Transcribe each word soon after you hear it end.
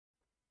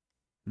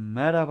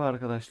Merhaba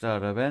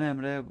arkadaşlar, ben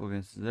Emre.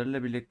 Bugün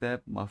sizlerle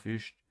birlikte Mafia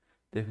 3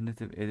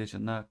 Definitive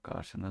Edition'la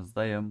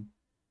karşınızdayım.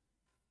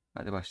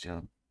 Hadi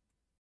başlayalım.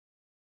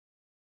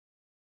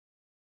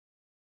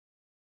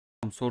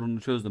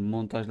 Sorunu çözdüm,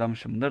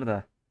 montajlamışımdır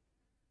da.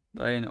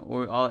 Daha yeni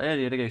her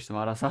yere geçtim,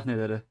 ara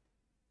sahneleri.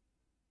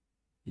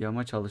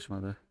 Yama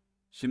çalışmadı.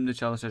 Şimdi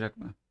çalışacak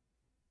mı?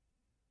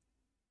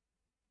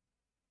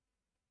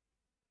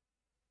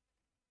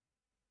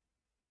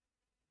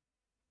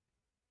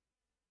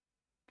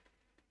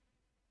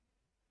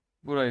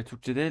 Burayı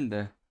Türkçe değil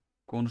de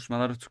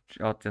konuşmaları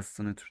Türkçe,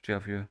 altyazısını Türkçe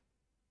yapıyor.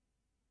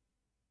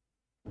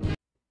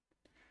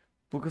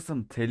 Bu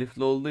kısım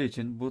telifli olduğu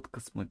için bu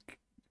kısmı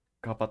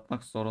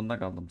kapatmak zorunda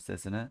kaldım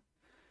sesini.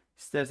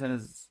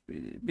 İsterseniz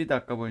bir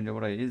dakika boyunca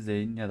burayı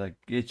izleyin ya da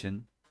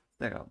geçin.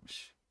 Size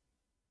kalmış.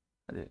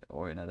 Hadi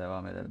oyuna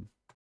devam edelim.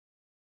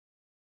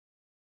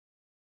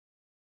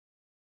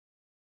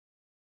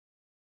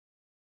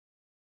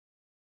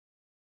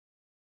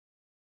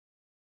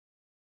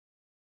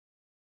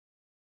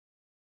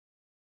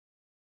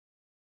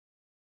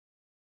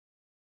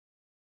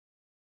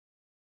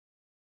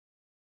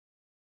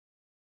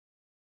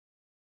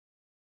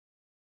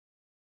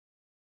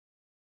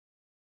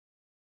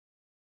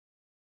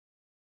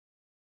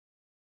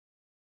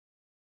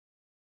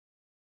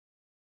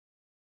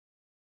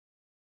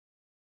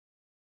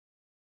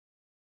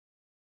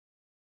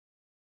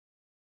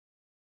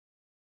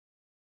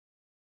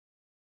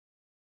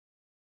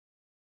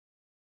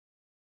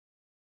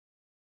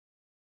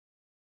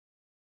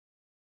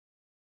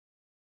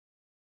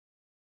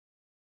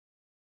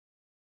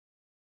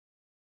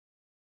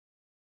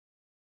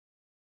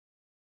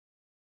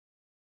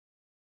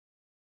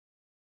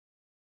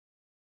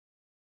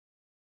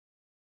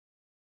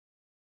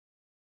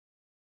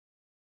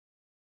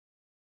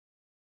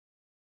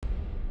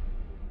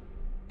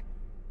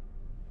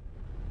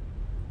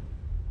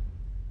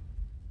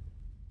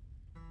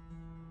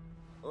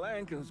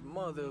 Lincoln's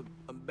mother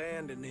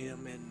abandoned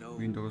him in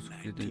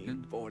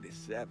 1947'den.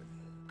 1947,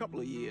 a couple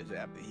of years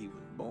after he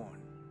was born.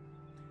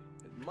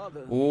 His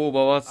mother, O I heard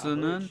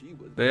babasının she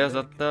was beyaz,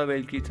 Dominican. hatta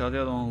belki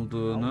İtalyan I always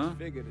olduğunu.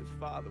 figured his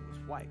father was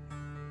white,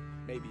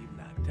 maybe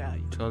even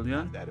Italian.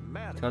 İtalyan? Not that it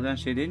mattered. İtalyan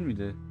şey değil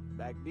miydi?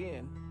 Back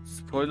then,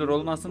 Spoiler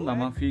olmasın da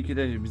Mafia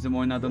 2'de bizim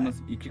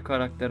oynadığımız iki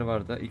karakter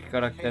vardı. İki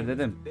karakter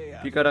dedim.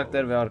 Bir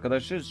karakter ve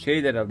arkadaşı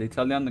şeydi herhalde,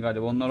 İtalyandı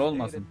galiba, onlar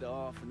olmasın.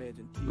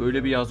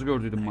 Öyle bir yazı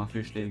gördüydüm Mafia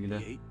 3 ile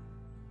ilgili.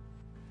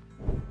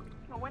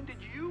 When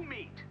did you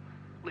meet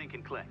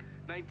Lincoln Click?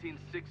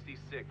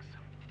 1966.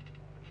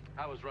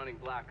 I was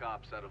running Black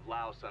Ops out of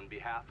Laos on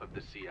behalf of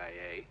the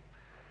CIA.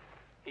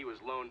 He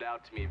was loaned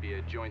out to me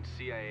via joint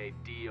CIA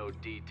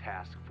DoD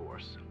task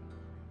force.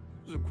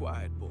 He was a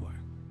quiet boy.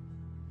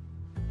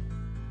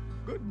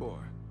 Good boy.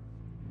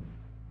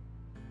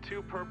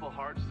 2 Purple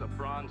Hearts, a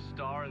Bronze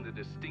Star, and the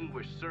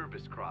Distinguished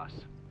Service Cross.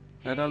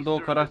 Herhalde o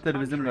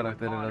karakter bizim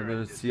karakter herhalde,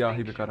 böyle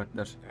siyahi bir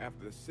karakter.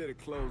 After the city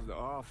closed the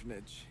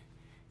orphanage,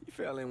 he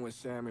fell in with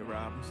Sammy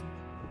Robinson.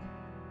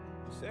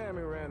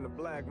 Sammy ran the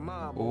black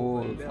mob O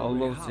over in Delray Allah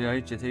Hollow.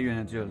 siyahi çeteyi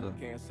yönetiyordu.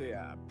 Can't say I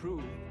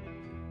approve,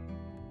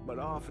 but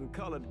often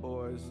colored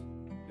boys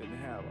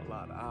didn't have a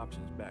lot of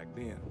options back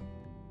then.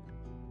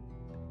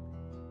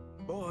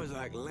 Boys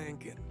like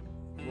Lincoln,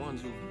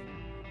 ones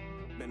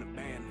who've been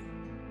abandoned,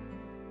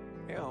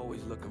 they're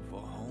always looking for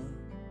a home,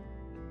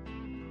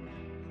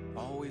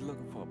 always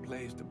looking for a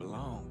place to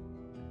belong.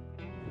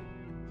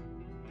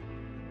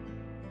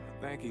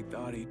 I think he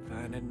thought he'd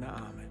find it in the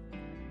army.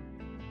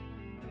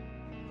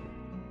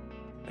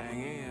 Thing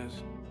is,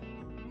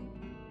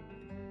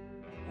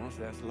 once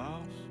that's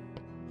lost,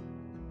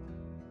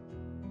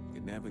 you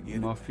can never get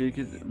it Mafya back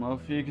 2, again.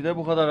 Mafya 2'de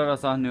bu kadar ara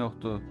sahne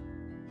yoktu.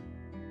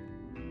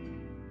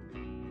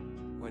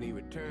 When he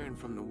returned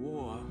from the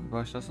war,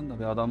 Başlasın da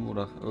bir adam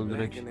vurak,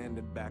 öldürek. Lincoln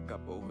ended back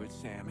up over at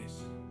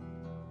Sammy's.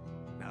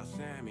 Now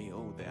Sammy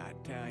owed the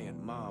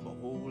Italian mob a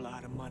whole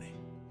lot of money,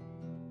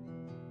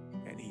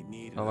 and he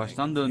needed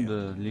Savaştan Lincoln's help.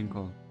 döndü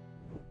Lincoln.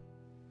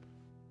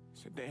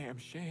 It's a damn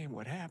shame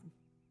what happened.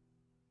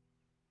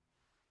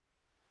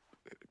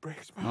 It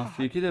breaks my Mafya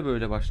heart. 2 de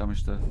böyle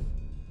başlamıştı.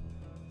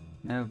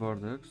 Never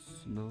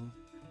Borders, no.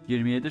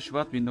 27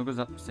 Şubat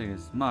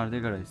 1968, Mardi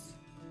Gras.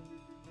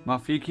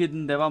 Mafya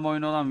 2'nin devam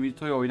oyunu olan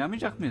Vito'yu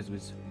oynamayacak mıyız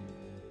biz?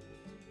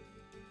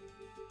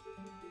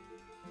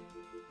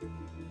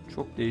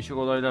 Çok değişik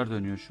olaylar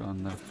dönüyor şu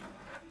anda.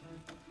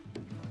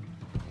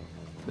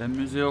 Ben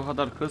müziği o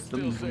kadar kıstım.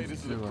 Still say this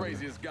is müziği the vardı.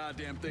 craziest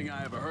goddamn thing I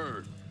ever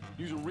heard.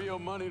 Using real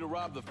money to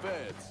rob the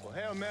feds.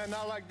 Well, hell, man,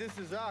 not like this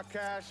is our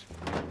cash.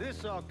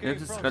 This all came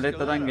Hepsi from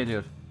Skeleta'dan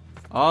geliyor.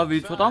 Aa,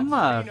 Vito'dan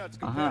var.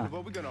 Aha.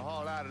 But we're gonna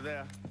haul out of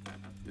there.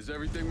 Is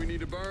everything we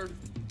need to burn?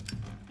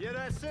 Yeah,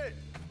 that's it.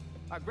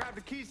 I grabbed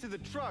the keys to the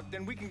truck,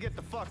 then we can get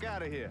the fuck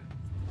out of here.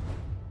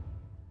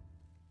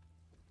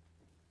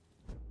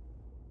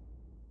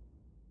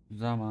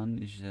 Zaman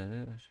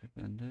işleri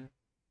şeklinde.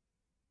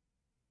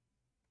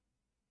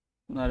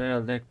 Bunlar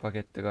herhalde ek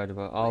paketti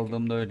galiba.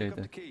 Aldığımda Pick up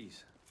öyleydi. the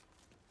keys.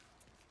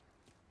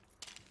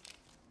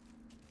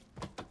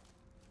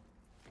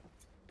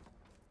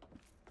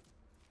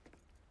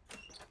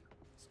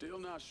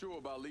 Still not sure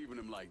about leaving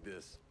him like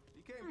this.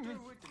 You came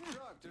through with the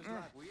truck just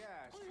like we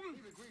asked.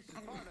 Even greased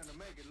his partner to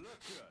make it look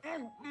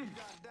good. You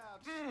got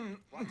doubts?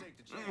 Why take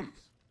the chance?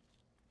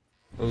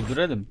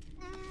 Öldürelim.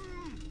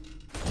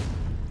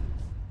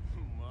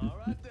 All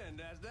right then,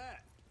 that's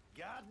that.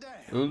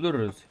 Goddamn.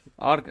 Öldürürüz.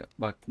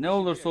 Bak ne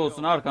olursa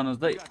olsun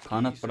arkanızda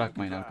kanıt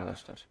bırakmayın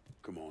arkadaşlar.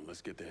 Come on,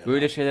 let's get the hell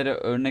Böyle out. şeylere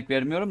örnek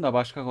vermiyorum da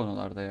başka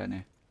konularda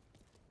yani.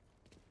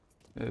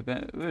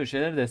 Ben böyle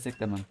şeyleri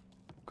desteklemem.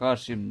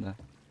 Karşıyım da.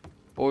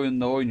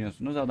 Oyunda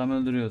oynuyorsunuz, adam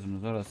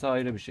öldürüyorsunuz. Orası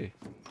ayrı bir şey.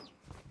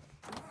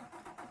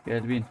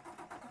 Gel bin.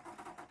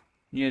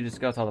 Niye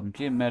riske atalım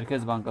ki?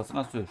 Merkez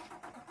Bankası'na sür.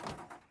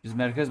 Biz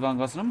Merkez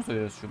Bankası'na mı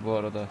soruyoruz şu bu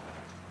arada?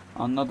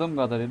 Anladığım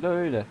kadarıyla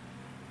öyle.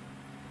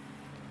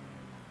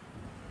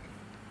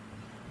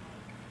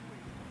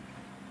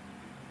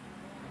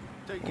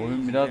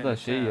 Oyun biraz da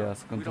şey ya,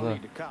 sıkıntılı.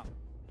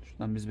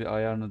 Şuradan biz bir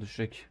ayarını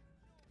düşürek.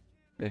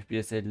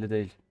 FPS 50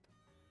 değil.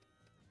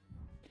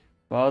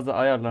 Bazı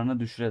ayarlarını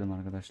düşürelim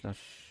arkadaşlar.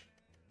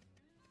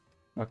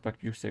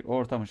 Bak yüksek.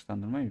 Ortam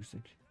ışıklandırma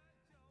yüksek.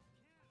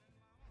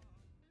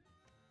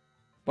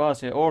 Bazı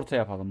şey orta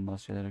yapalım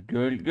bazı şeyleri.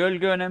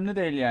 Gölge önemli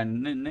değil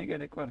yani. Ne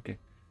gerek var ki?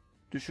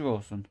 Düşük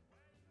olsun.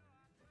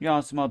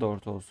 Yansıma da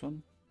orta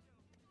olsun.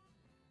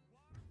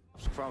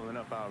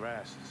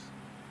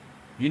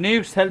 Yine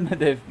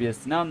yükselmedi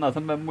FPS. Ne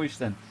anladım ben bu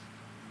işten?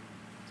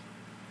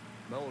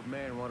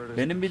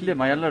 Benim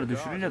bildiğim ayarları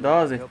düşürünce daha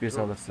az FPS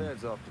alırsın.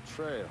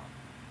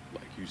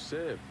 Like you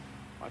said,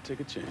 I take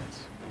a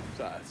chance.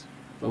 Besides,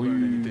 if I Oy,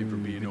 learn anything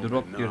from being bir open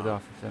drop and girdi non,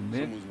 hafiften bir.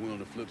 someone's willing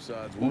to flip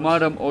sides once,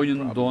 Umarım oyun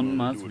probably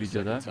donmaz won't do it a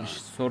videoda. second Bir time.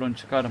 sorun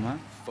çıkarma.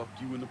 Fuck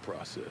you in the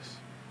process.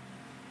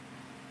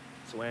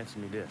 So answer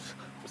me this.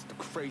 What's the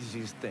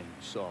craziest thing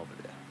you saw over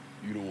there?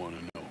 You don't want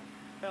to know.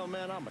 Hell,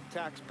 man, I'm a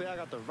taxpayer. I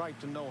got the right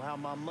to know how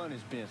my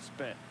money's being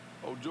spent.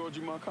 Oh,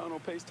 Georgie Marcano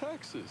pays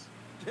taxes.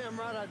 Damn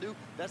right I do.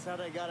 That's how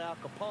they got Al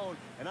Capone,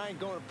 and I ain't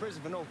going to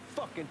prison for no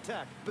fucking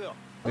tax bill.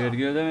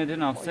 Vergi ödemediğin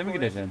hapse mi You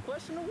gonna answer gideceksin? the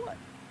question or what?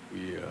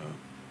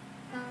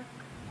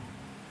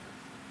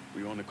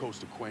 We on the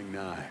coast of Quang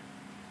Nai,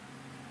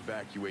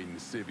 evacuating the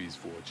civvies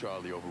for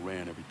Charlie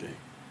overran everything.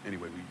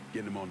 Anyway, we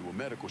getting him onto a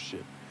medical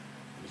ship,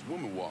 and this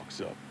woman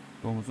walks up.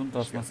 Domuzun She's got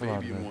tasması a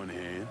baby in vardı. one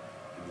hand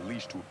and the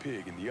leash to a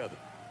pig in the other.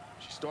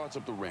 She starts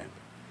up the ramp,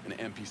 and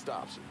the MP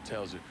stops her and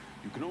tells her,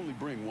 "You can only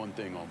bring one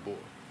thing on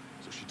board."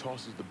 So she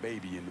tosses the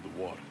baby into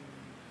the water.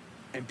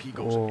 MP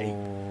goes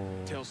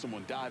ape, tells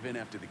someone dive in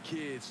after the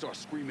kid, starts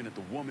screaming at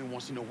the woman,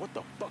 wants to know what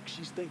the fuck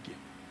she's thinking.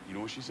 You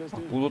know what she says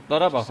then?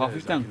 Bulutlara bak, She says,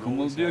 hafiften "I can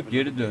always kımıldıyor, have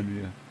geri another baby."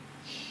 dönüyor.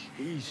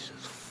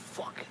 Jesus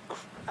fucking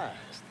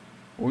Christ.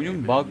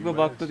 Oyun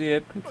bug'lı diye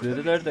hep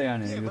kötülediler de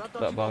yani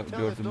YouTube'da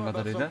gördüğüm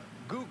kadarıyla.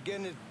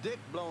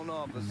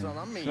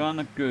 Şu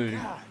anlık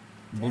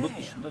bulut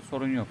dışında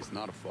sorun yok. It's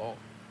not a fault,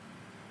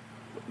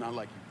 but not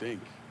like you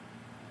think.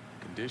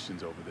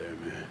 Conditions over there,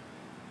 man.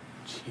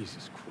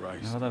 Jesus Ne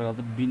Christ. kadar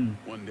kaldı? 1000.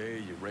 One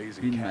day you're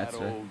raising 1000 metre.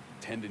 cattle,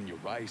 tending your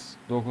rice.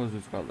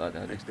 900 kaldı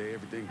hadi. Next day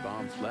everything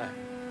bombed flat.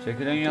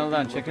 Çekilin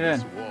yoldan, People up çekilin.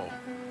 against the wall.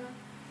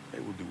 They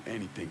will do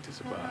anything to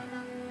survive.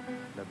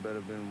 That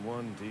better been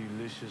one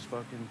delicious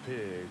fucking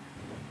pig.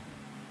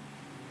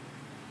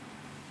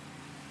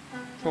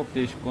 Çok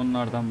değişik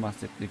konulardan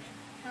bahsettik.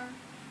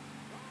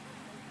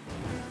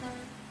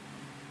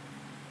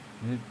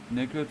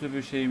 Ne kötü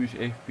bir şeymiş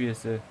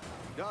FPS'e.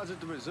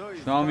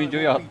 Şu an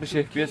videoyu 60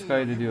 FPS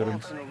kaydediyorum.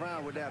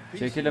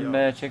 Çekilin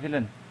be,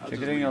 çekilin. I'll just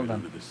Çekilin leave it yoldan.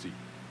 under the seat.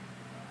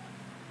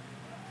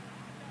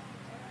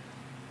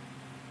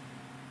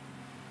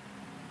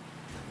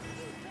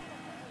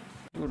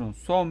 Durun,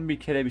 son bir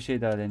kere bir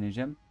şey daha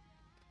deneyeceğim.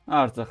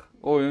 Artık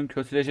oyun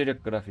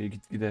kötüleşecek grafiği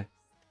gitgide.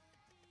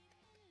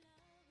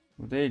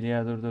 Bu değil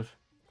ya, dur.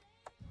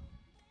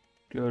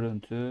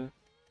 Görüntü.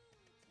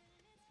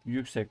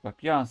 Yüksek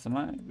bak,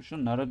 yansıma.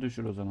 Şunları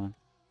düşür o zaman.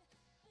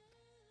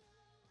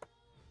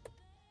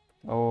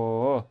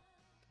 Oo.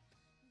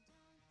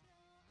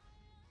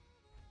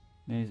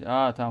 Neyse.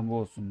 Tamam bu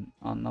olsun.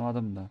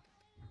 Anlamadım da.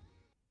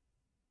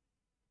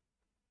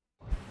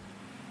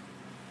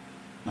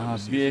 Aha,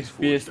 bir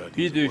FPS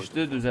bir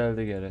düştü,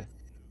 düzeldi geri.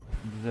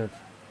 Düzelt.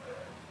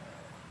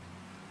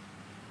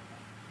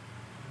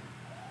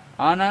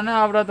 Ananı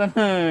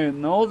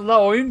avradını. Ne oldu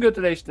la, oyun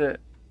kötüleşti.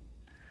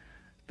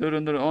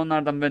 Durun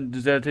onlardan ben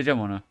düzelteceğim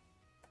onu.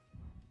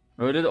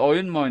 Öyle de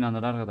oyun mu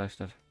oynanır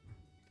arkadaşlar?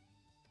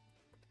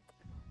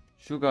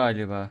 Şu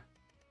galiba.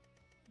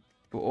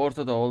 Bu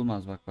ortada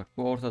olmaz, bak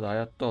bu ortada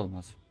hayatta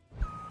olmaz.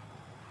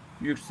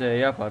 Yükseğe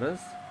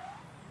yaparız.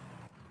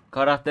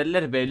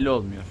 Karakterler belli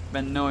olmuyor.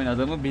 Ben ne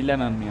oynadığımı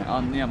bilemem ya.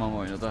 Anlayamam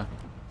oyunu.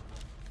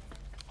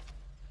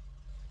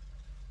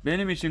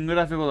 Benim için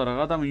grafik olarak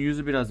adamın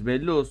yüzü biraz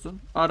belli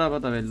olsun.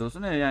 Araba da belli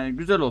olsun. Yani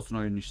güzel olsun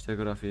oyun işte,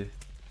 grafiği.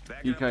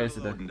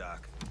 Hikayesi de.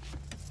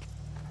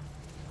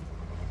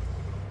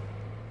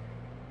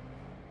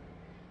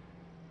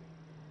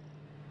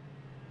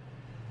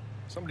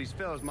 Some of these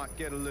fellas might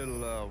get a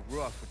little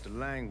rough with the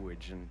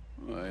language, and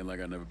Well, ain't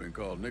like I never been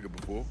called nigga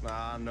before.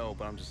 I know,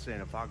 but I'm just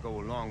saying if I go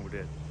along with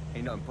it,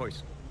 ain't nothing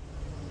personal.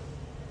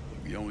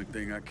 The only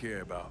thing I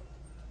care about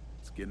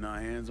is getting our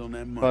hands on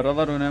that money.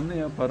 Paralar önemli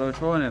ya. Para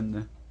çok önemli.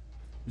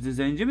 Bizi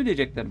zenci mi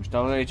diyeceklermiş?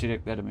 Dalga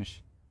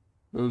geçeceklermiş.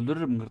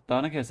 Öldürürüm.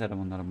 Gırtlağını keserim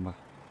onların bak.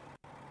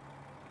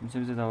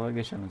 Kimse bize dalga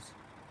geçemez.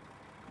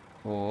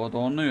 Oo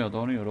donuyor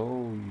donuyor.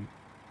 Oy.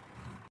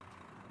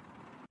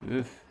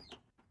 Üf.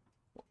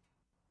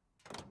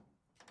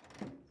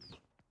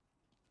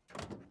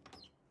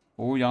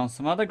 O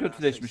yansıma da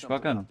kötüleşmiş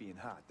bakın.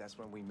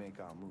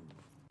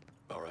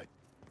 All right.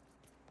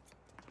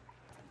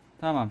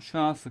 Tamam şu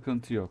an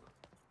sıkıntı yok.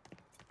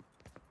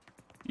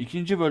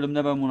 İkinci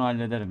bölümde ben bunu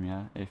hallederim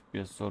ya.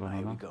 FPS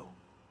sorununu.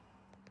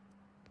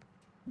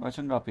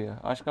 Açın kapıyı.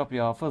 Aç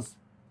kapıyı Hafız.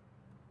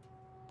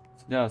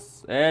 Ya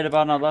eğer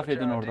bana laf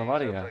edin orada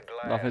var ya.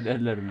 Laf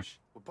ederlermiş.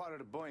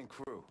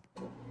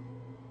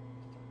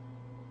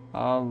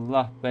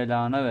 Allah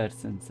belanı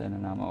versin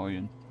senin ama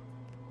oyun.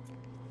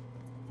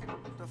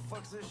 What the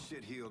fuck's this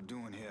shit heel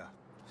doing here?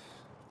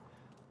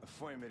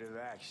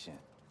 Affirmative action.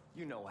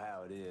 You know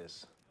how it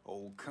is.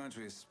 Old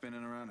country is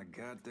spinning around a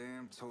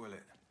goddamn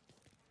toilet.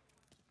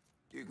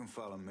 You can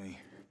follow me.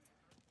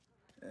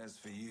 As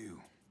for you,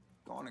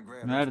 go on and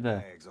grab those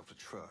Nerede? bags off the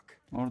truck.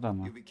 Orada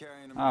mı? You'll be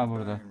carrying them Ha in the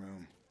burada. dining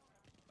room.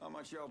 How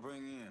much y'all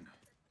bring in?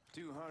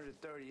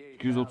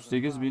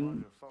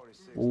 238.000.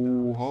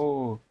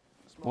 Oho.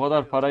 Bu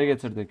kadar parayı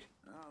getirdik.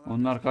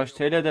 Onlar kaç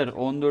TL eder?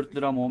 14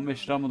 lira mı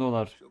 15 lira mı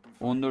dolar?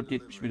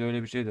 14.70 bile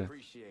öyle bir şeydi.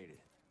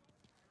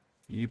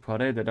 İyi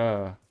para eder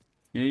ha.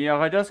 Niye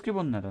yakacağız ki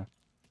bunları?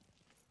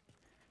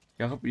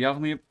 Yakıp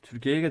yakmayıp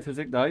Türkiye'ye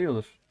getirsek daha iyi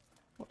olur.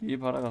 İyi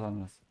para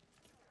kazanırız.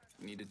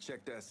 Need to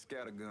check that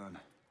scattergun.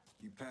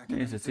 You packing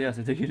Neyse anything?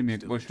 siyasete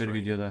girmeyek boş ver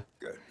videoda.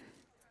 Good.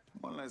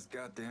 One less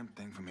goddamn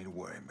thing for me to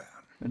worry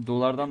about. Ben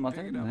dolardan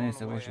bahsedeyim de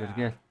neyse boş ver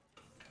gel.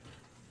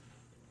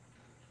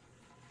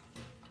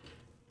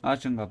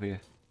 Açın kapıyı.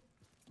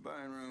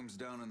 Buying rooms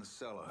down in the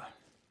cellar.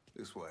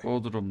 This way.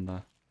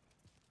 Bodrum'da.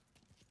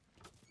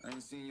 I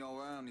ain't seen y'all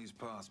around these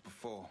parts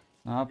before.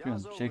 Ne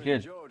yapıyorsun?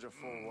 Çekil.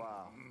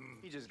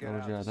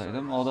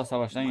 Georgia'daydım. O da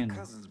savaştan My yendi.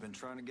 cousin's been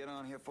trying to get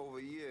on here for over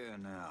a year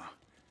now.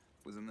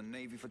 Was in the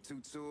Navy for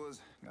 2 tours.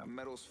 Got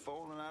medals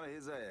falling out of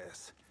his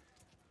ass.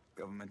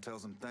 Government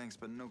tells him thanks,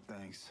 but no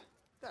thanks.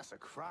 That's a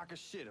crock of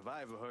shit if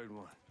I ever heard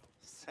one.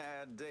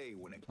 Sad day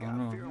when a Tamam.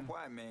 God-fearing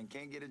white man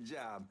can't get a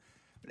job.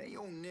 But ain't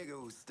your nigga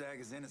who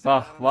staggers innocent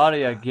Bak out on var the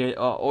ya side.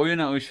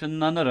 oyuna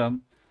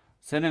ışınlanırım.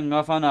 Senin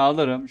kafanı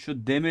alırım.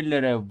 Şu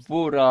demirlere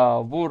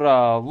vura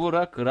vura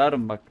vura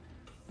kırarım bak.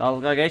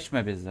 Dalga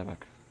geçme bizle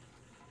bak.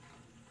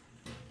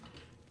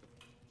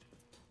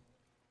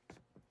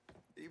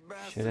 You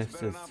bastards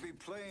Şerefsiz. better not be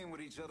playing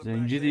with each other back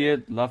Zenci there. diye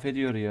laf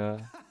ediyor ya.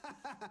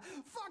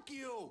 Fuck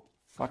you.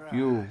 Fuck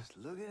you. Christ,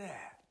 look at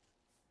that.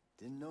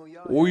 Didn't know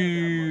y'all had that Oy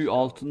much dough.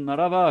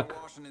 altınlara bak.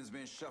 Washington's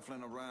been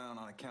shuffling around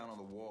on account of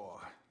the war.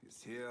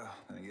 It's here,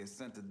 and it gets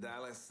sent to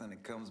Dallas, and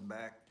it comes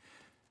back.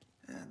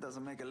 It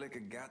doesn't make a lick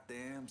of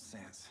goddamn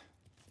sense.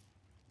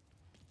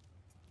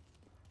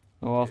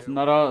 O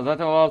altınlara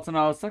zaten o altını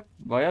alsak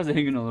bayağı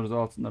zengin oluruz o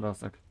altınları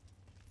alsak.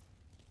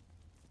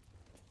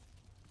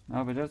 Ne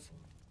yapacağız?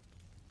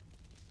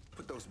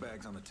 Put those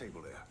bags on the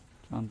table there.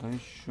 Çantayı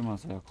şu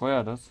masaya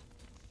koyarız.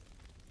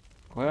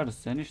 Koyarız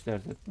sen hiç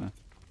dert etme.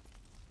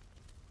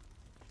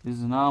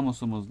 Biz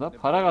namusumuzla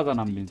para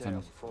kazanan bir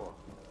insanız.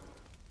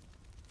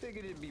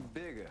 Figured it'd be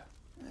bigger.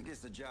 That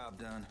gets the job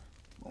done.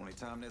 Only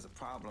time there's a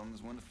problem is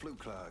when the flue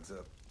clogs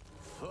up.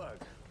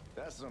 Fuck,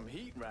 that's some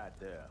heat right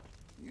there.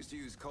 Used to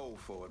use coal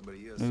for it, but a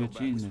year or so Evet, back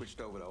we iyiymiş.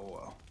 switched over to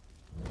oil.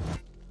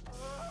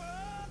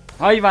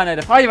 Hayvan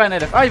herif, hayvan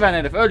herif, hayvan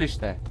herif öl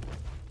işte.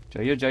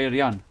 Cayır cayır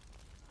yan.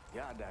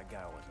 God, that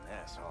guy was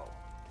an asshole.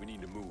 We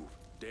need to move.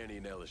 Danny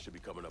and Ellis should be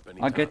coming up Hak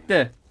anytime.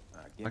 etti.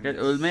 Give Hak me et,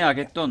 a ölmeyi hak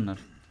second. etti onlar.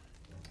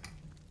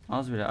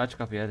 Az bile aç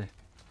kapıyı hadi.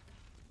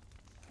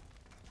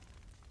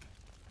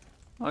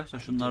 Aç da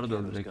şunları da Take care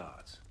of öldürek. those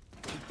guards.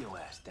 Keep your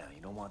ass down.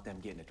 You don't want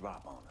them getting a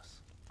drop on us.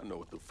 I know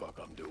what the fuck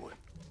I'm doing.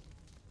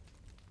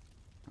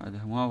 Hadi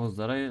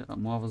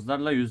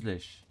muhafızlarla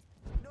yüzleş.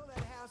 You know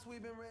that house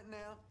we've been renting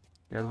out?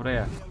 Gel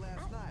buraya. There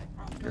last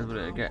night. Gel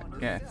buraya gel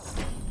gel.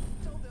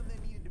 Told them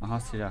they needed to be Aha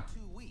out silah.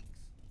 in 2 weeks.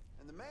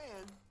 And the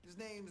man, his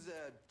name's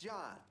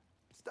John.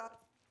 Stop.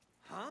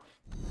 Huh?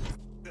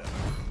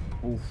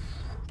 Uf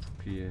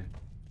çok iyi.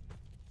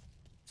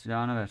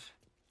 Silahını ver.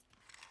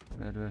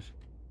 Ver ver.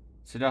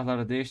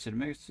 Silahları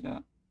değiştirmek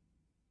silah.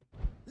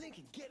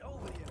 Lincoln, get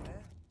over here,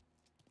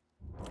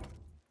 man.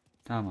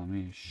 Tamam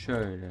iyi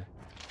şöyle.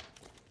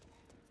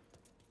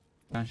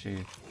 Ben şeyi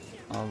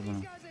al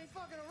bunu. These guys ain't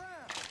fucking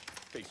around.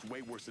 Face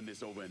way worse than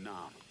this over in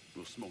Nam.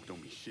 Little smoke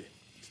don't mean shit.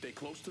 Stay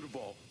close to the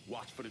vault.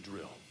 Watch for the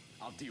drill.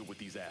 I'll deal with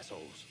these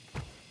assholes.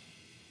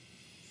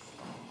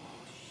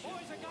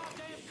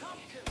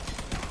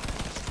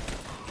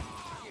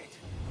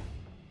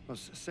 Well,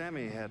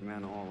 Sammy had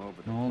men all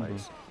over the Ne oldu?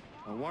 place.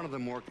 One of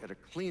them worked at a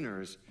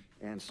cleaner's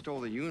and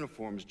stole the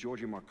uniforms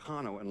Georgie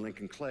Marcano and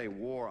Lincoln Clay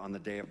wore on the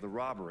day of the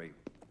robbery.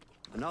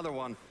 Another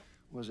one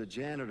was a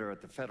janitor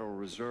at the Federal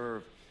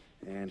Reserve,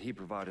 and he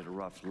provided a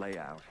rough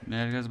layout.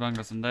 Merkez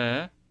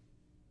Bankası'nda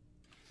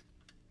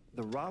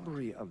The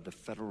robbery of the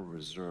Federal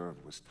Reserve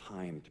was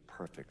timed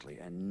perfectly,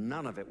 and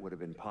none of it would have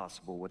been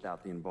possible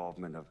without the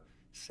involvement of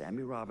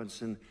Sammy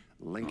Robinson,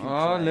 Lincoln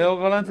Aa, Clay, Leo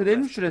and Galante the değil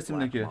mi rest şu of the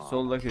Black resimdeki? Mob.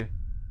 Soldaki.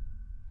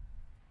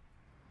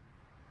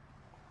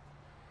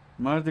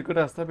 Mardi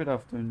Gras'ta bir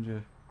hafta önce.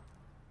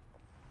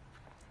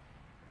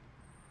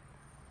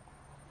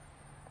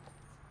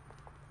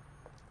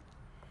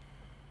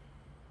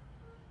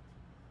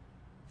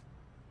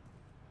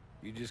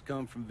 You just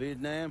come from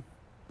Vietnam?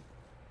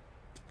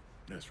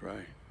 That's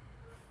right.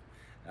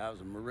 I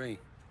was a Marine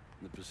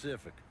in the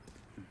Pacific.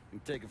 You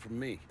take it from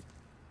me.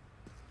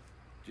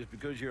 Just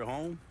because you're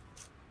home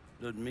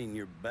doesn't mean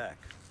you're back.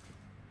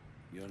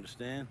 You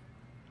understand?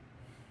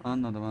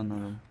 Anladım,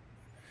 anladım.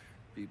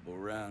 People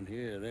around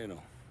here, they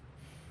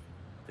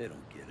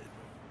don't get it.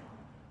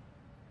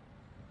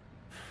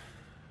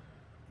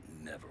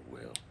 Never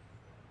will.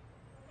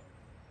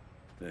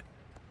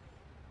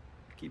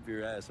 Keep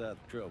your ass out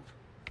of trouble.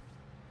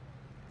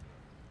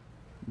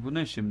 Bu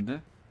ne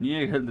şimdi?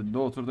 Niye geldin de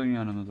oturdun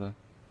yanımıza?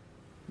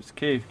 Biz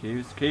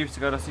keyif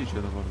sigarası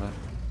içiyorduk orada.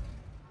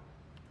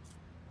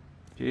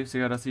 Keyif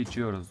sigarası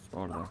içiyoruz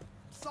orada.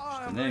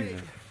 İşte ne güzel.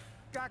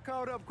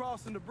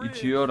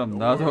 İçiyorum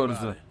daha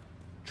doğrusu.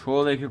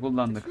 Çoğul eki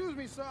kullandık. Excuse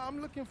me, sir.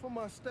 I'm looking for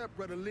my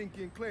stepbrother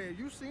Lincoln Clay.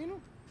 You seen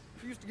him?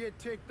 He used to get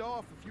ticked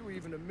off if you were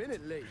even a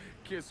minute late.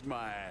 Kiss my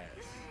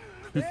ass.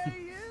 There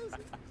he is.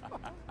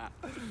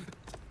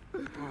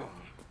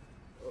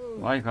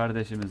 Vay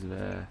kardeşimiz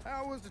be.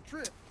 How was the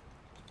trip?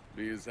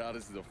 Being as how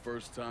this is the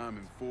first time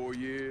in 4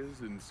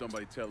 years and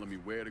somebody telling me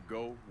where to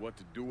go, what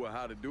to do, or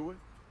how to do it,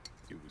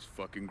 it was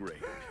fucking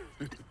great.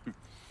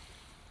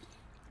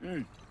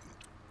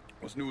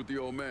 What's new with the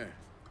old man?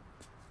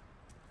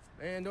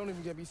 Man, don't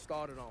even get me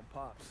started on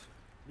Pops.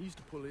 He used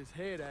to pull his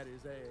head out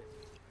his ass.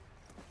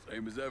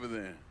 Same as ever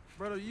then.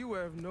 Brother, you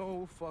have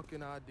no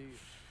fucking idea.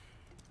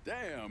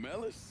 Damn,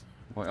 Ellis.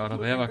 Vay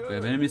arabaya bak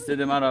be. Benim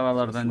istediğim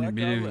arabalardan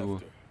biri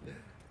bu.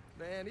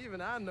 Man, even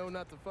I know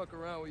not to fuck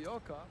around with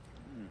your car.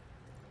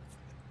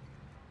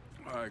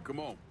 All right,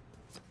 come on.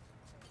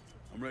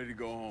 I'm ready to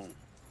go home.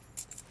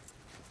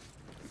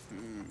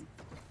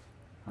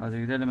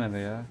 Hadi gidelim eve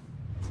ya.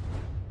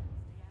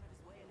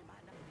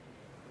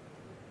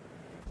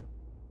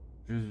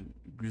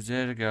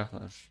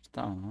 Güzergahlar.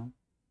 Tamam.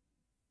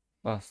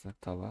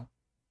 Bastık tava.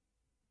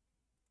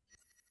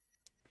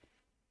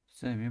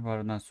 Seni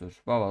barına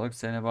sür. Babalık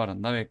seni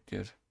barında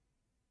bekliyor.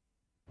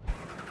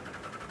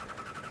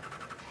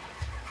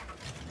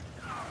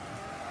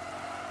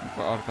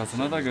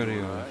 Arkasına da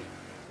görüyor.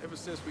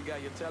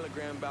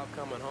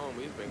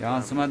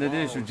 Yansıma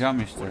dediği şu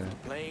cam işte.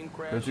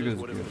 Kötü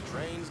gözüküyor.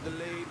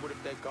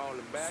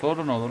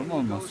 Sorun olur mu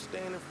olmaz.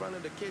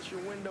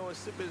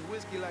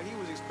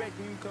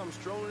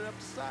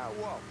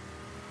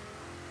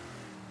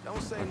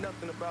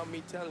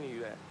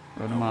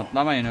 Önüme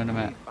atlamayın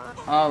önüme.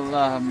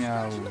 Allah'ım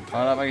ya.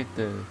 Araba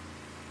gitti.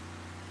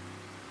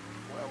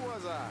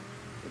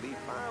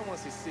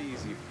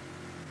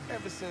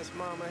 Ever since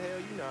Mama, hell,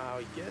 you know how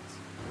he gets.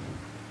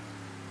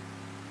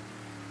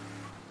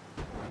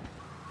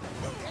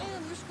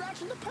 Damn, you're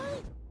scratching the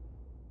paint.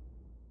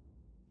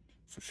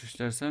 Suç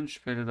işlersen,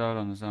 şüpheli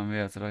davranırsan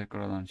veya trafik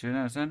kurallarını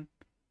çiğnersen.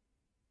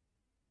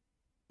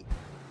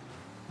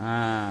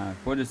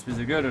 Polis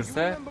bizi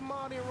görürse,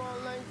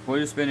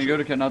 polis beni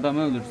görürken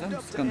adamı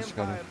öldürsem sıkıntı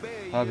çıkarır.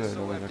 Tabii öyle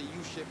olacak.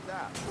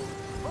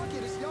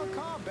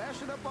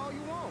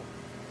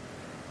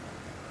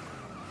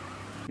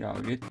 Ya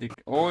gittik.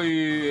 Oy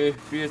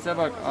FPS'e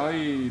bak. Ay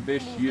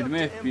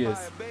 20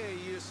 FPS.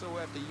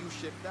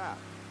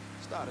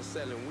 Started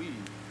selling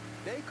weed.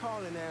 They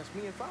call and ask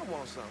me if I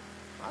want some.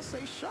 I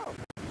say sure.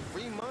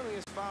 Free money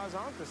as far as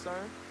I'm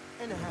concerned.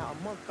 Anyhow,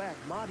 a month back,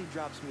 Marty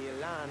drops me a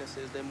line and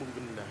says they're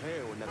moving into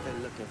heroin, that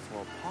they're looking for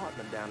a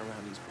partner down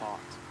around these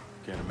parts.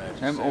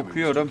 Hem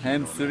okuyorum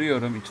hem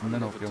sürüyorum,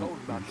 içinden okuyorum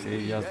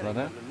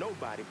yazıları.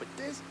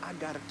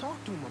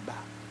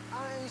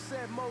 I ain't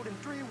said more than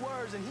 3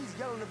 words and he's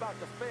yelling about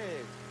the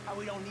feds. How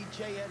we don't need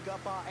J. Edgar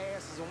up our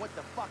asses and what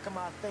the fuck am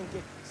I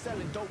thinking?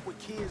 Selling dope with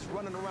kids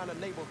running around the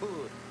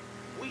neighborhood.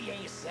 We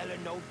ain't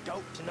selling no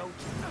dope to no...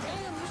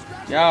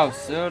 Damn, ya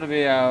sür bir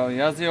ya.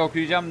 Yazıyı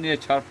okuyacağım diye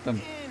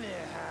çarptım.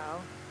 Anyhow,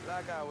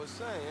 like I was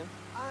saying,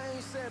 I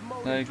ain't said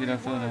more than 3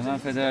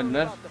 words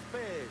federaliler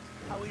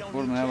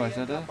vurmaya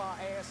başladı.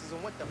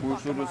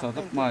 Uyuşturucu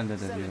satıp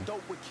mahallede diyor.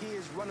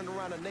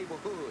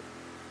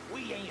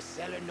 We ain't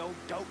selling no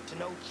dope to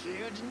no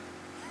children.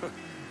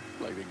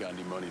 Like they got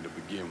any money to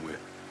begin with.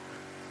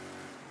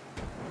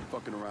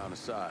 Fucking around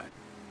aside,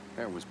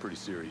 heroin was pretty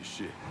serious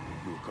shit.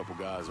 Knew a couple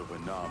guys over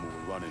in Nam who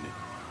were running it.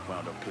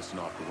 Wound up pissing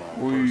off the wrong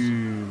person.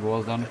 Uy,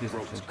 boğazlarını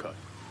kesmişler.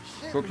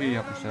 Çok iyi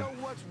yapmışlar.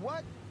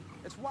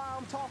 That's why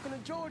I'm talking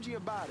to Georgie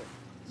about it.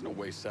 There's no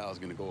way Sal's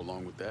gonna go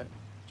along with that.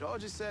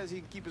 Georgie says he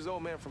can keep his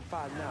old man from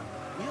fighting out.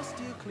 We'll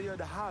still clear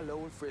the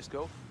hollow in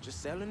Frisco,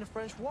 just selling the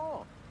French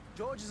wall.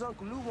 George's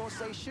Uncle Lou won't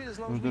say shit as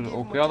long as we give him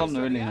okuyalım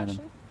da öyle inelim.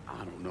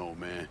 I don't know,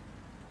 man.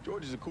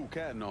 George is a cool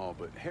cat and all,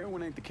 but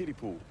heroin ain't the kiddie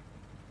pool.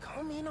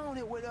 Come in on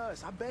it with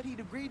us. I bet he'd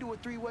agree to a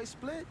 3-way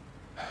split.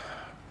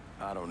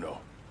 I don't know.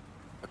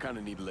 I kind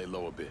of need to lay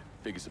low a bit,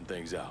 figure some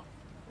things out.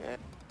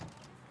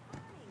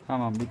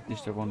 Tamam bitti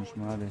işte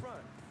konuşma hadi. I ain't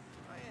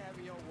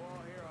having your wall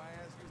here.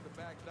 I asked you to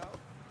back door.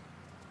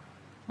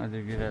 Hadi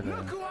girelim.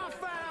 Look who I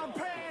found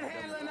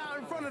panhandling out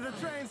in front of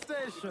the train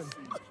station.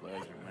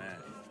 Pleasure,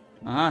 man.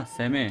 Aha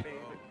Semih.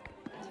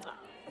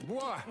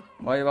 Boy,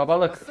 Vay I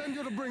babalık. send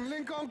you to bring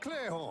Lincoln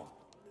Clay home.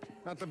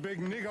 Not the big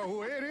nigga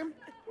who ate him.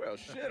 Well,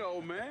 shit,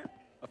 old man.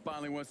 I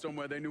finally went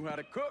somewhere they knew how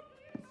to cook.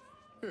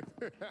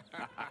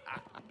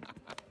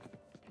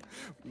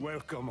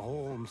 Welcome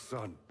home,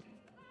 son.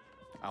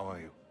 How are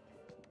you?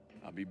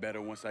 I'll be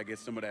better once I get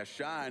some of that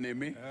shine in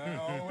me. I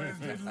always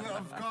did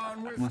love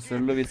corn whiskey.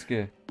 Mısırlı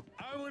viski.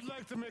 I would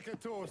like to make a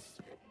toast.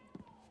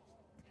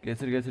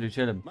 Getir getir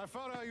içelim. My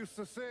father used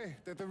to say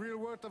that the real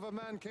worth of a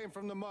man came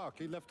from the mark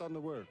he left on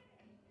the world.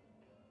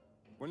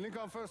 When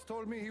Lincoln first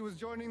told me he was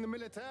joining the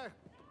military,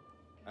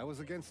 I was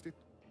against it.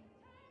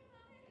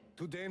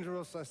 Too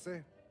dangerous, I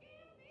say.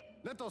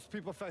 Let those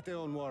people fight their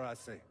own war, I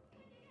say.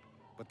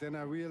 But then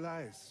I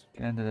realized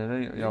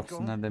Kendileri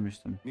yapsınlar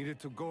demiştim. needed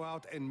to go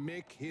out and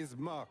make his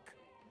mark.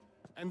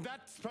 And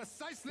that's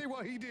precisely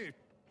what he did.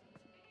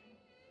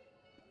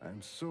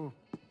 And so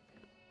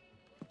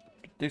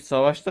Gittik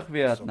savaştık proud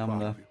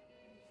Vietnam'da. of you.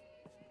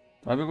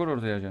 Tabii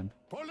gurur duyacaksın.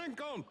 Paul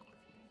Lincoln!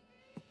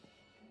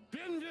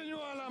 Bienvenue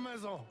à la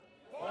maison!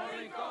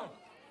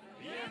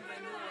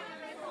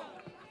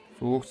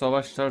 Soğuk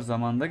savaşlar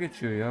zamanında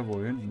geçiyor ya bu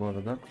oyun bu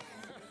arada.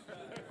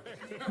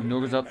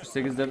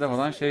 1968'lerde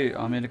falan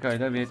Amerika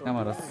ile Vietnam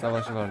arası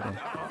savaşı vardı.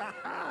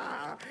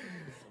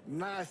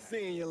 Nice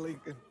seeing you,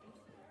 Lincoln.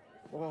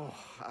 Oh,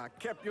 I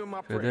kept you in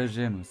my Feder prayers.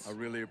 James. I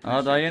really Aa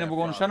appreciate daha yeni that, bu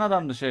konuşan father.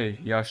 adamdı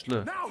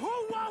yaşlı. Now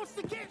who wants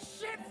to get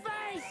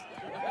shit-faced?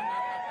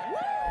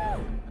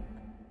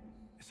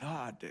 It's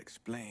hard to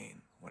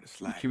explain what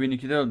it's like.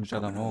 2002'de ölmüş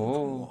adam. coming home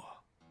from Oo. war.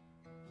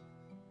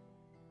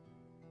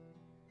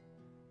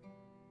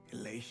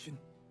 Elation,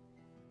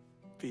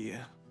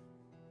 fear,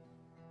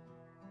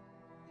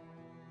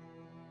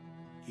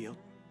 guilt.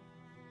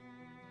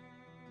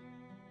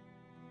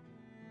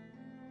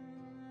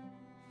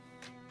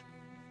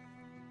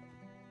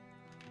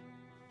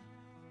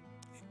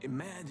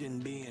 Imagine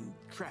being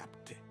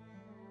trapped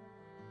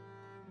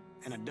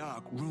in a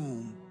dark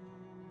room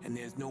and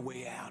there's no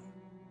way out.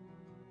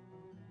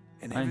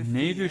 And Ay every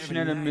neyi fear, every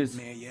düşünelim biz?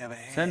 nightmare you ever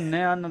had. Sen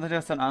ne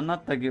anlatacaksan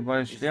anlat da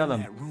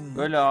başlayalım.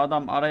 Böyle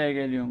adam araya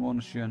geliyorsun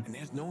konuşuyorsun. And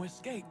there's no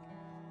escape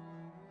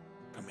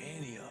from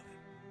any of it.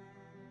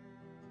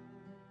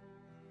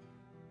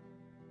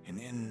 And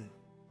then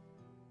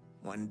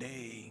one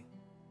day,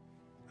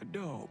 a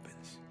door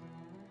opens,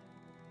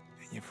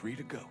 and you're free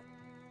to go.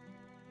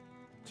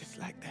 Just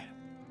like that.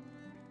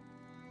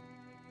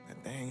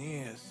 The thing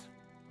is,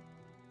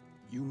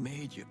 you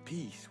made your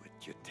peace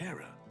with your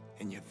terror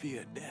and your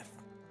fear of death.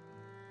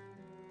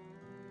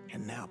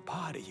 And now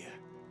part of you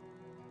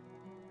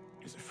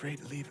is afraid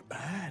to leave it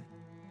behind.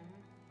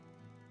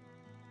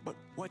 But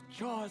what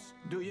choice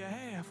do you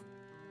have?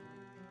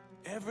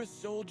 Every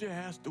soldier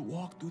has to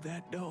walk through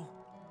that door,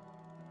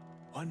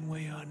 one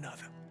way or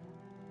another.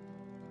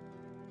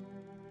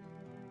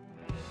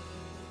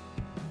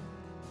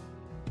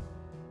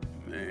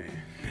 Man,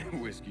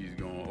 whiskey's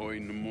going to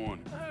in the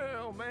morning.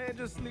 Hell, man,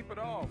 just sleep it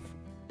off.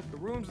 The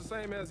room's the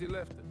same as you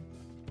left it.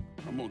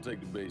 I'm going to take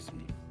the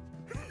basement.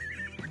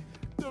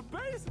 The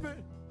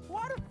basement?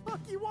 Why the fuck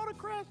you want to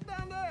crash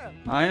down there?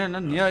 Aynen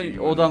lan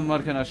niye odam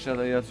varken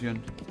aşağıda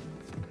yatıyorsun?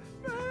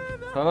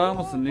 Salak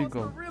mısın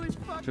Lincoln?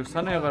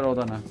 Çıksana yukarı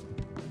odana.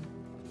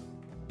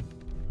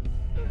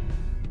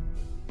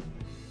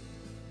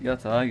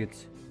 Yatağa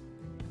git.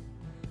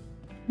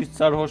 Hiç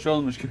sarhoş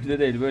olmuş gibi de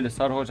değil. Böyle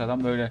sarhoş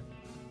adam böyle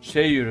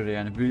yürür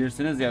yani.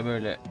 Bilirsiniz ya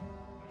böyle.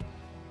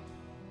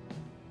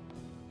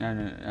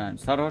 Yani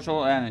sarhoş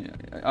yani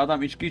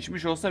adam içki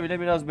içmiş olsa bile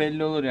biraz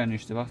belli olur yani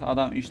işte. Bak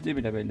adam içtiği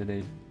bile belli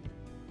değil.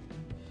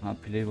 Ha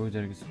Playboy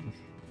dergisi dur.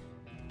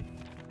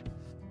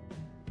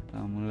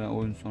 Tamam bunu ben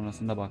oyun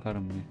sonrasında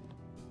bakarım bir.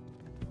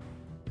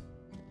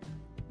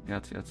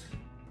 Yat.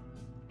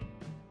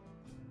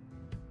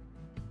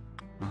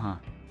 Aha.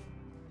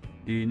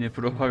 Dini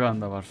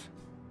propaganda var.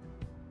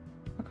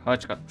 Bak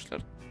haç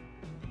katmışlar.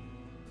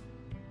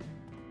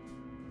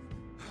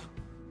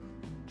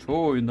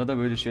 Çoğu oyunda da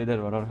böyle şeyler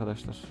var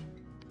arkadaşlar.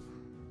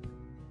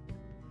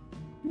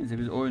 Neyse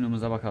biz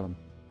oyunumuza bakalım.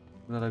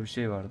 Burada da bir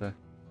şey vardı.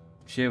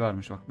 Bir şey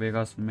varmış bak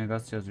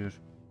Vegas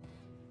yazıyor.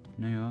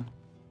 Ne o?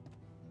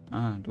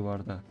 Aha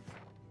duvarda.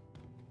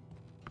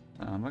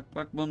 Tamam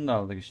bak bunu da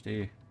aldık işte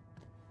iyi.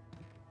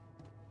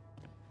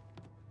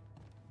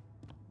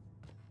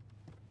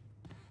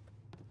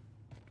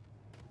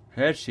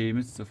 Her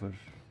şeyimiz sıfır.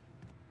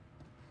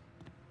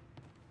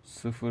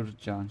 Sıfır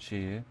can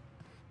şeyi.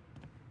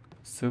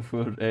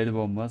 Sıfır el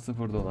bomba,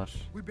 $0.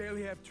 We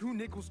barely have 2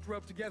 nickels to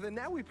rub together.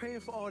 Now we're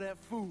paying for all that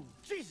food.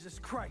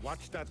 Jesus Christ.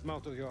 Watch that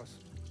mouth of yours.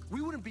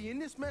 We wouldn't be in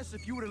this mess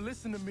if you would have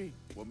listened to me.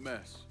 What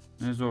mess?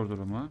 Ne zor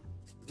durumu.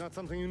 It's not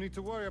something you need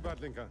to worry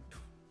about, Lincoln.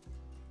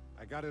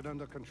 I got it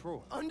under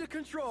control. Under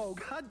control.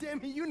 God damn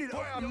it, you need to...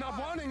 Boy, I'm not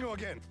warning you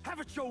again.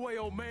 Have it your way,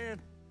 old man.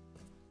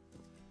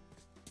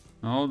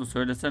 Ne oldu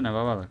söylesene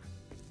babalık.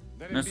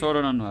 Let Ne him be.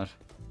 sorunun var?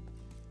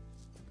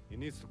 He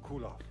needs to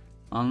cool off.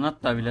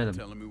 Anlat da bilelim.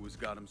 Tell him what's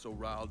got him so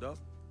riled up.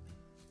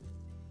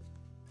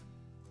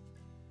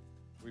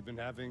 We've been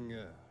having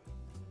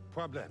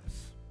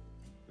problems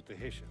with the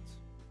Haitians.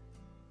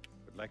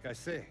 But like I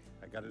say,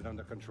 I got it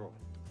under control.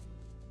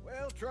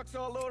 Well, truck's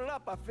all loaded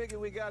up. I figure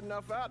we got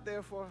enough out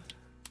there for...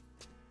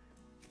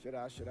 Should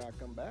I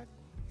come back?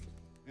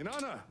 In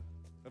honor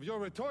of your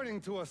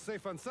returning to us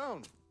safe and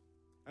sound,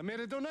 I made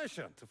a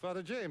donation to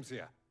Father James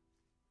here.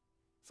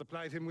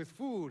 Supplied him with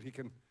food he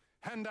can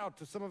hand out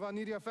to some of our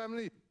needier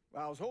family.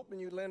 I was hoping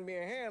you'd lend me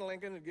a hand,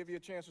 Lincoln, and give you a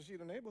chance to see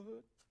the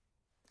neighborhood.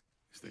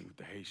 This thing with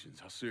the Haitians,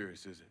 how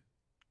serious is it?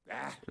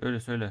 Ah, Öyle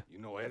söyle. you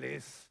know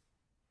Ellis.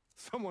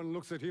 Someone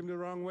looks at him the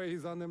wrong way,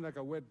 he's on them like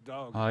a wet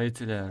dog.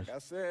 Haitiler. Like I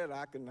said,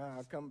 I can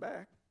come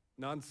back.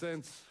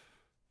 Nonsense.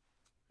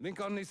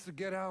 Lincoln needs to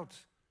get out.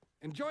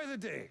 Enjoy the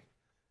day.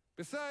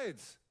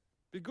 Besides,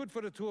 be good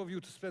for the two of you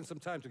to spend some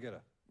time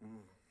together.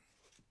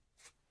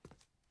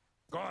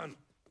 Go on.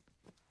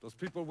 Those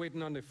people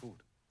waiting on their food.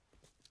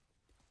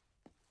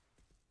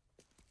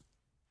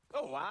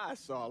 Oh, I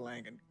saw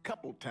Lincoln a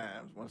couple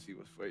times once he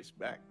was first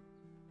back.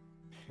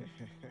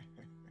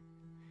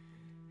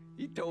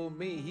 He told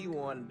me he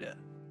wanted to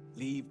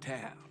leave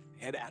town,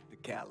 head out to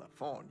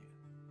California.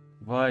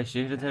 Vay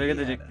şehri terk He had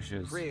a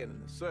edecekmişiz. friend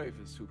in the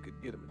service who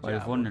could get him a job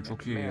California working çok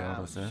at the iyi ya Mare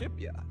orası. Island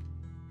shipyard.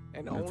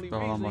 And the Evet, only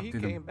daha reason he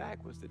baktıydım. came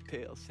back was to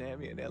tell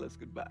Sammy and Ellis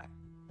goodbye.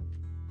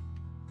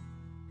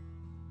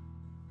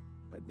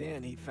 But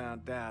then he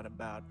found out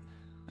about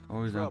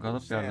O yüzden trouble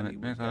kalıp yardım Sammy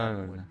etmeye was karar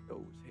having verdi. with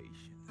those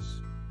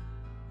Haitians.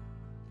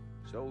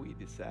 So he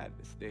decided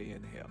to stay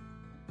and help.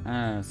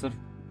 He, sırf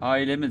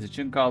ailemiz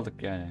için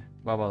kaldık yani.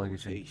 Babalık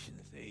için.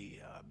 Haitians,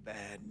 they are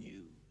bad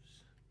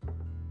news.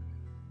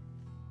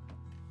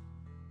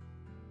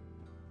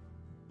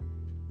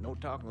 No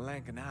talking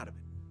Lincoln out of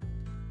it.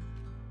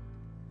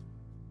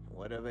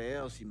 Whatever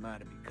else he might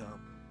have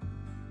become,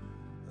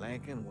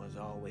 Lincoln was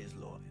always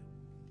loyal.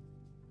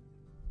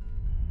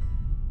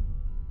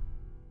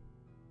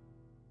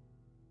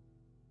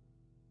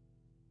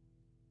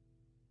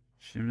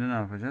 Şimdi ne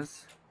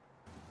yapacağız?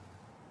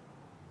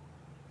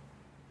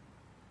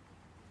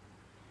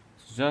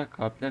 Sıcak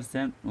kalpler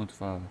semt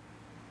mutfağı.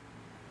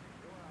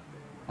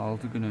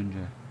 6 gün önce.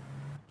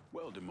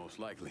 Weldon, most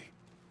likely.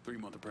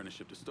 3-month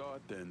apprenticeship to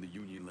start, then the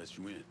union lets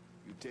you in.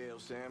 You tell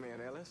Sammy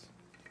and Ellis?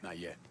 Not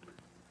yet.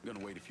 I'm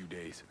gonna wait a few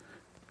days.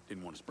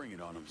 Didn't want to spring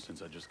it on them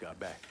since I just got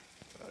back.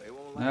 Well, they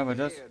won't Ne like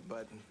yapacağız? it,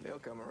 but they'll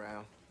come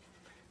around.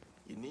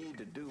 You need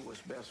to do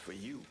what's best for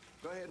you.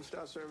 Go ahead and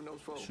start serving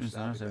those folks. Şimdi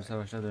sana I'll be sev back.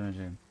 savaşa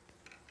döneceğim.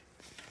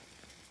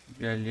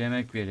 Gel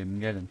yemek verelim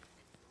gelin.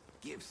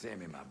 Give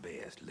Sammy my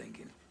best,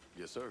 Lincoln.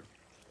 Yes, sir.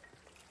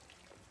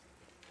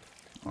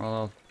 Al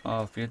al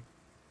afiyet.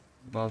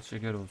 Bal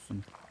şeker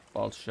olsun.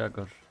 Bal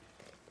şeker.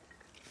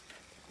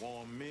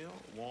 Warm meal,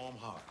 warm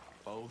heart.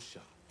 Oh,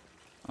 shot.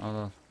 Al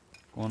al.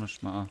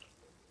 Konuşma al.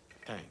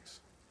 Thanks.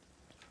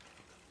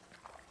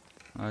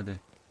 Hadi.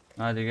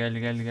 Hadi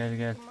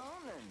gel.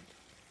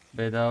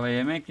 Bedava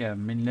yemek ya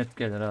millet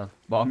gelir al.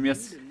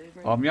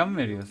 Bamya mı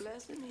veriyoruz?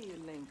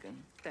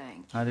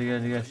 Hadi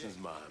gel. This is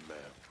mine, ma'am.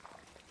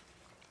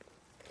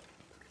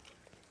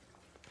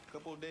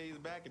 Couple of days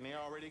back and they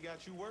already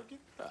got you working?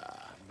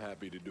 I'm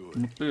happy to do it.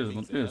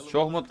 Mutluyuz.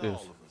 Çok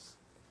mutluyuz.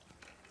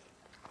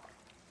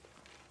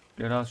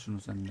 Gel al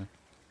şunu sen de.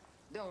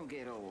 Don't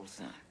get old,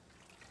 son.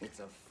 It's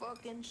a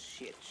fucking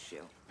shit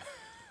show.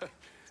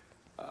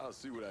 I'll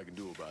see what I can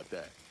do about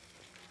that.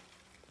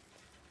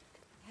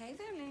 Hey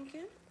there,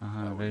 Lincoln. Aha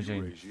How are you,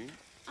 Regine. Regine?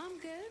 I'm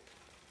good.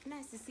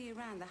 Nice to see you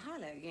around the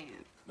holler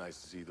again.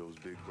 Nice to see those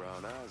big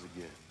brown eyes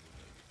again.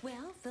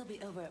 Well, they'll be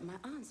over at my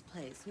aunt's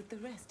place with the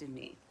rest of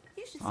me.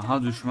 You should Aha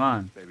stop by.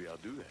 düşman. Maybe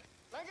I'll do that.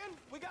 Lincoln,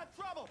 we got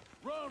trouble!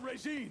 Run,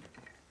 Regine!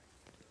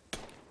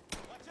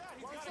 Watch out,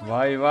 he's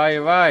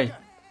got Vay.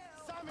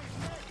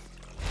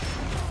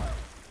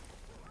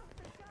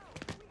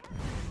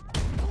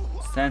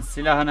 Sen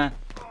silahını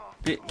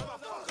bir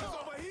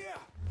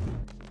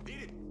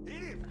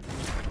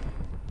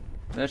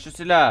ver şu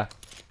silahı.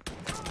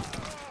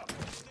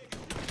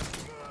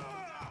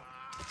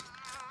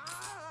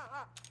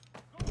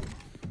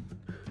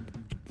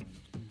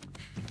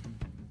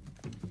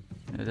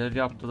 Neler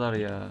yaptılar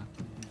ya?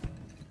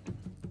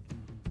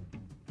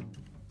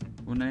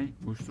 Bu ne?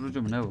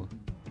 Uyuşturucu mu ne bu?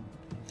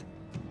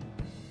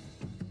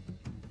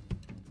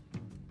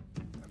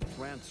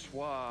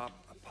 Francois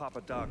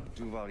Papadoc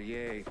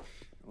Duvalier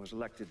was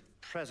elected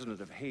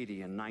president of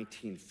Haiti in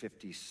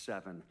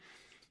 1957.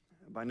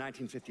 By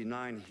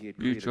 1959, he had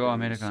created çoğu a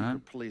Amerikan'ın.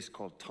 secret police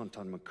called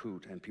Tonton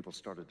Macoute, and people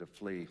started to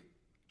flee.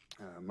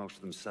 Most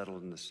of them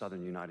settled in the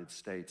southern United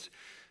States.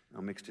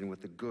 Now, mixed in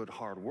with the good,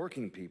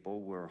 hard-working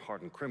people were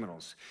hardened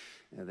criminals.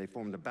 They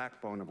formed the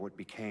backbone of what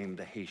became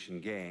the Haitian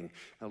gang.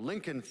 Now,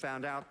 Lincoln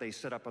found out they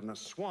set up in the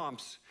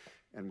swamps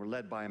and were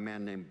led by a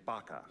man named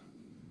Banka.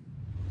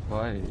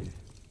 Vay.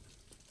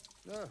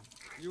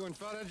 You and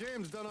Father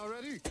James done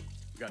already?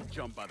 We got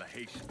jumped by the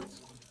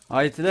Haitians.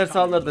 Haitiler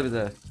saldırdı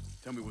bize.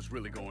 Tell me what's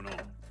really going on.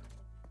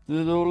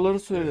 Doğruları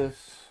söyle.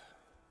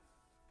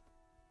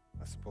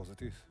 I suppose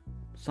it is.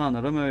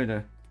 Sanırım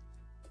öyle.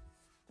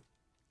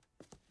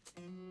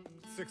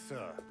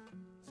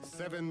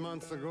 7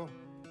 months ago,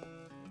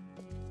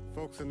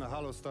 folks in the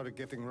Hollow started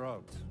getting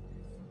robbed.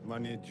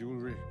 Money,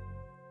 jewelry,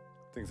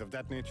 things of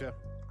that nature.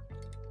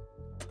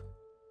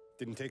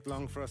 Didn't take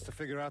long for us to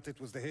figure out it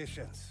was the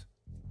Haitians.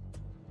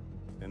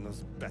 And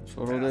those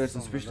Sonra odaya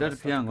sıçmışlar,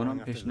 piyangonun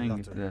peşinden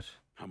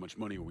gittiler. How much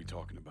money are we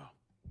talking about?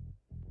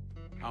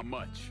 How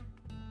much?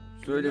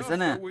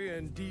 Söylesene. We're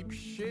in deep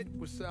shit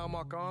with Sal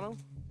Marcano.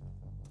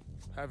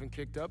 Haven't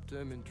kicked up to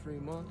him in 3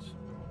 months.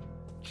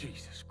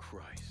 Jesus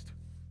Christ.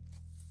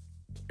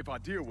 If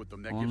I deal with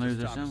them, that Onunla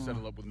gives us time to yüzleşen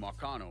settle up with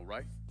Marcano,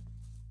 right?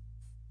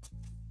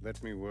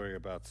 Let me worry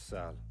about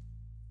Sal.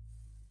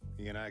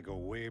 He and I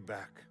go way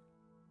back.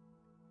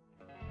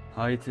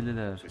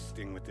 Haitililer. This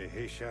thing with the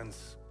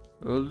Haitians.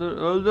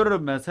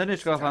 Öldürürüm ben. Sen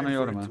hiç kafanı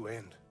yorma.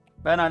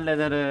 Ben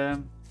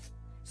hallederim.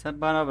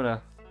 Sen bana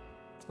bırak.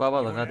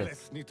 Babalık hadi.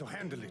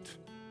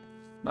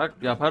 Bak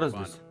yaparız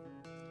biz.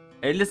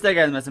 50'si de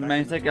gelmesin.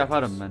 Ben tek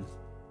yaparım ben.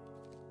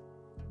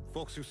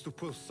 Folks used to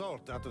pull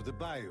salt out of the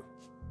bayou.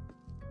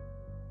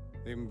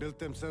 They even built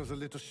themselves a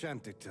little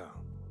shanty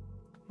town.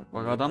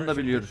 Bak adam da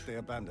biliyor.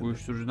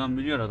 Uyuşturucudan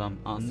biliyor adam.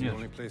 Anlıyor.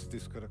 We're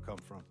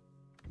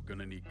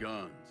gonna need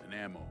guns and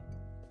ammo.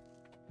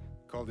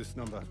 Call this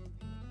number.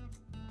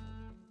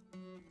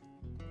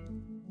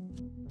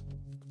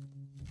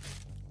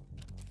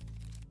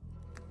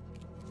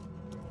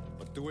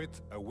 But do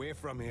it away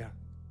from here.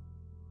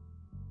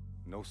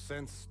 No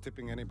sense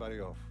tipping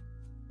anybody off.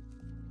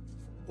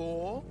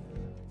 Or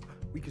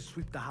we could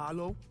sweep the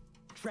Hollow,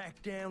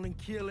 track down and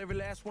kill every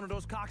last one of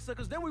those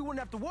cocksuckers. Then we wouldn't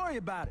have to worry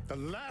about it.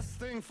 The last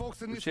thing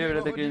folks in Bu this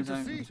neighborhood çevredeki need to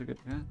insan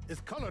see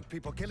is colored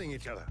people killing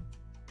each other.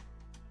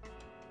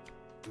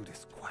 Do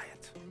this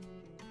quiet.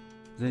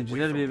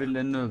 Zenciler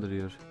birbirlerini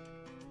öldürüyor.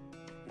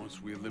 Once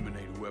we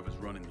eliminate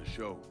whoever's running the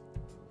show,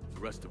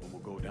 the rest of them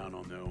will go down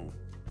on their own.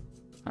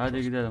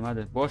 Hadi gidelim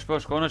hadi. Boş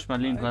boş konuşma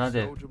Lincoln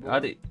hadi.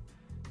 Hadi.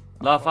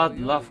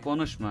 Laf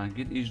konuşma.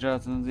 Git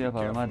icraatınızı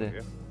yapalım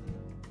hadi.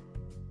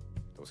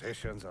 Those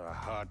Haitians are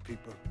a hard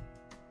people.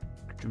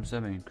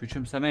 Küçümsemeyin.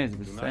 Küçümsemeyiz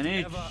biz.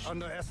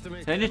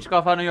 Sen hiç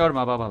kafanı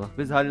yorma babalık.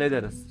 Biz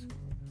hallederiz.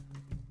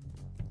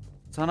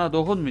 Sana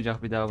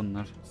dokunmayacak bir daha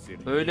bunlar.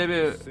 Öyle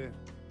bir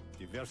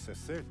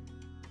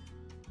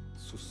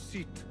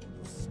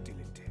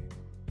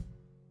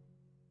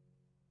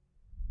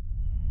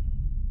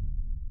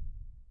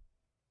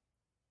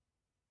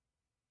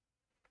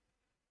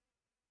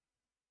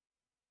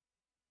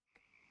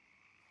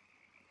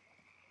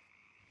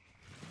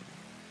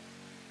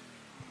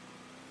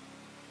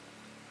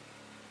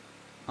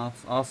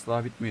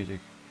asla bitmeyecek.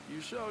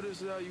 You sure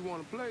this is how you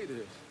want to play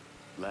this?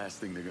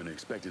 Last thing they're gonna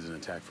expect is an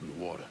attack from the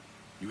water.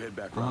 You head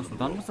back Aha, around the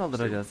sudan road. mı Stay with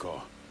saldıracağız? the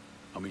car.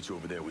 I'll meet you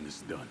over there when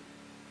this is done.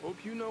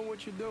 Hope you know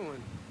what you're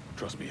doing.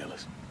 Trust me,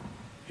 Ellis.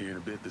 Here in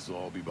a bit, this will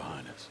all be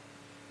behind us.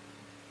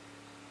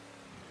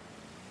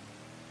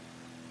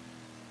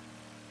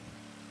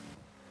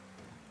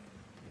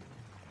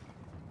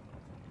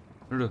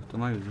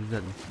 Rıhtıma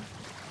güzel.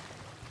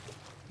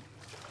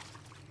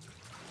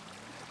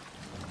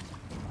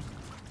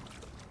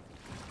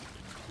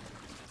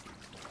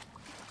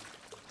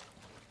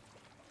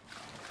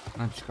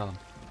 Hadi çıkalım.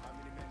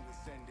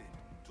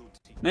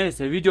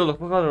 Neyse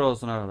videoluk bu kadar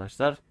olsun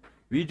arkadaşlar.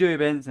 Videoyu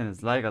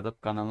beğendiyseniz like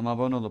atıp kanalıma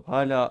abone olup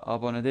hala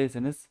abone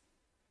değilseniz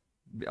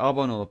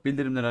abone olup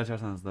bildirimleri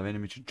açarsanız da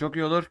benim için çok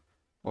iyi olur.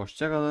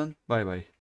 Hoşça kalın. Bay bay.